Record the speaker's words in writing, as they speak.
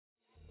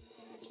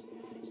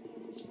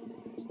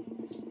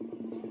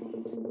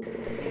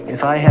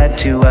if I had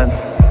to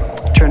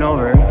turn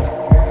over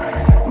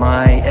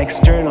my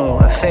external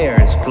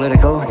affairs,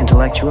 political,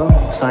 intellectual,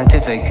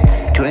 scientific,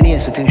 to any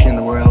institution in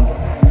the world,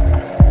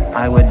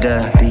 I would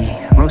be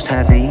most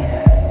happy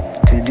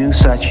to do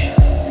such.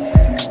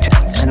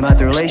 And about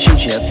the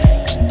relationship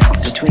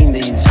between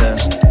these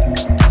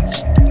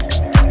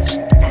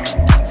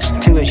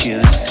two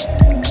issues,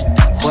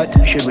 what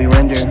should we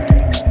render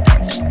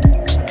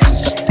to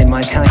society in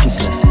my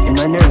consciousness, in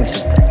my nervous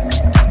system?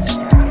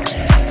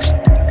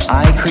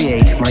 I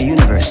create my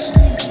universe.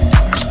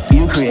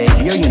 You create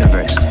your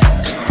universe.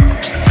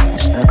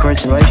 And of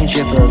course, the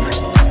relationship of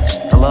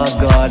the law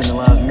of God and the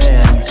law of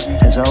man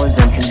has always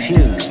been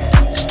confused.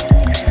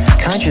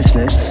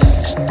 Consciousness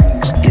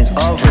is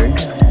altered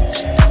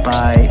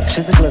by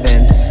physical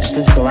events,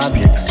 physical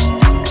objects,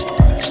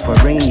 for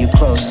bringing you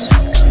close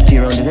to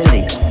your own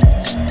divinity.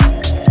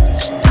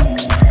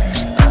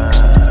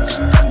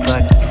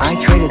 But I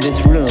created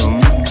this room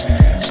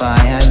by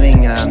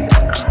having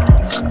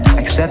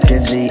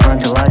accepted the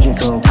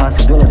ontological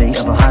possibility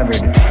of a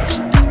Harvard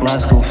Law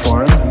School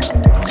forum,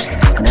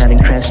 and having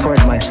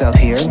transported myself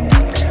here,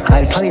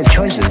 I had plenty of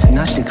choices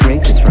not to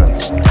create this room.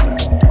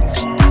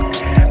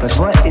 But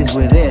what is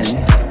within?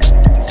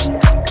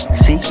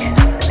 Seek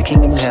the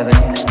kingdom of heaven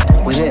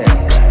within.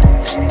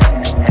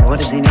 And what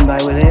does he mean by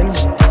within?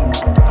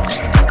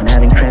 And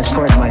having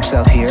transported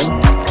myself here,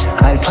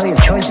 I had plenty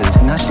of choices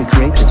not to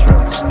create this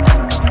room.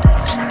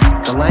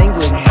 The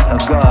language of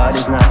God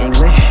is not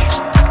English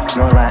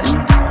nor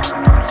Latin.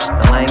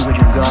 The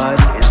language of God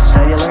is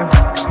cellular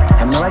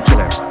and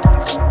molecular.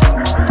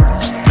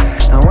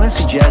 Now I want to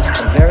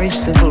suggest a very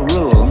simple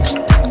rule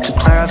to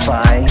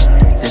clarify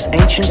this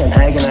ancient and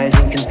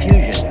agonizing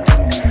confusion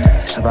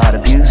about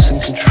abuse and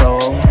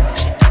control,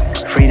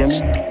 freedom,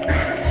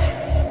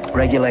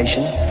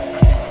 regulation,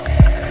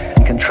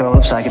 and control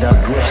of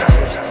psychedelic groups.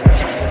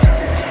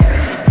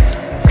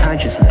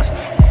 Consciousness,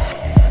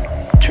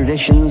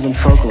 traditions and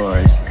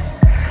folklores,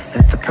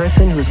 that the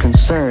person who is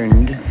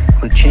concerned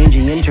with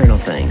changing internal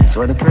things,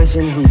 or the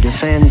person who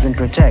defends and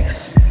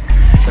protects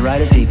the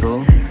right of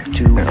people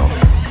to know.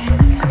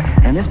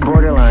 And this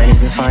borderline is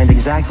defined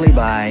exactly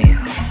by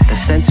the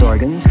sense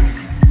organs,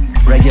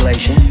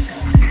 regulation,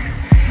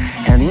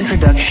 and the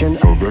introduction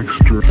of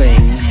extra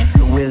things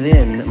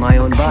within my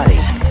own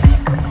body.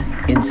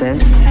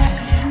 Incense,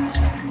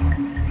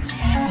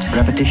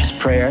 repetitious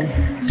prayer,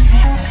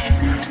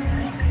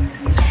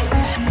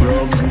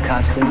 robes and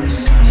costumes,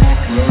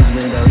 rose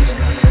windows,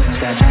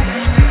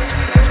 statues.